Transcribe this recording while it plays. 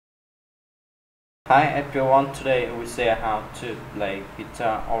Hi everyone, today we see how to play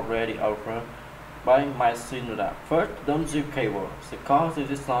guitar already over by my Shinoda. First, don't use keyboard. The chords in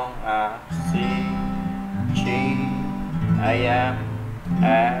this song are C, G, A M,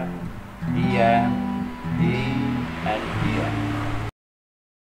 F, E M, E, and E M.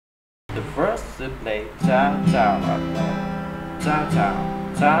 The first we play down, down, up, down,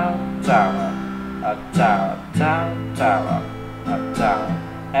 down, down, down, up, down, down, down, up, down,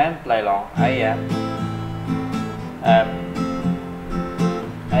 and play long A M, F,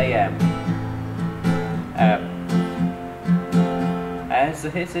 A M, F. And the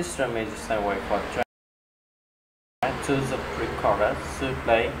hit system is the same way for track to the pre-chorus to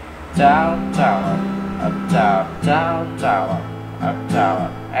play down, down, up, down, down, down, up,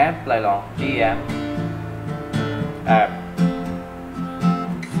 down, and play long E M, F,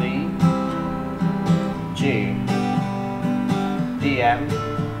 C, G, D M,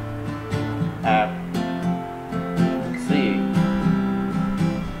 F, C,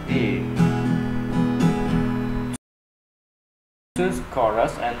 E. To the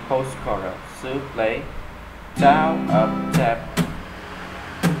chorus and post-chorus to play down, up, tap,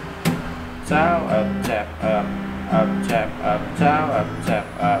 down, up, tap, up, tap, up, down, up, tap,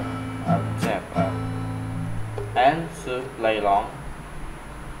 up, tap, up, and to play long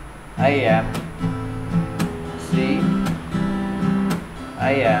A M, C,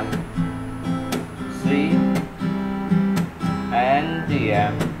 A M, C, and D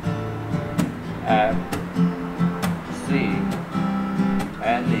M, F, C,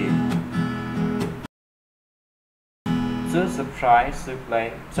 and E. To surprise to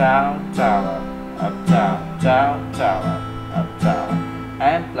play down, down, up, down, down, down, up, down,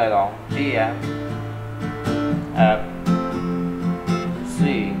 and play long D M, F,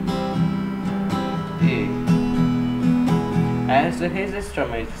 C, E. And the hit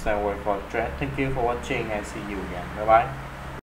instrument is the same way for track. Thank you for watching and see you again. Bye bye.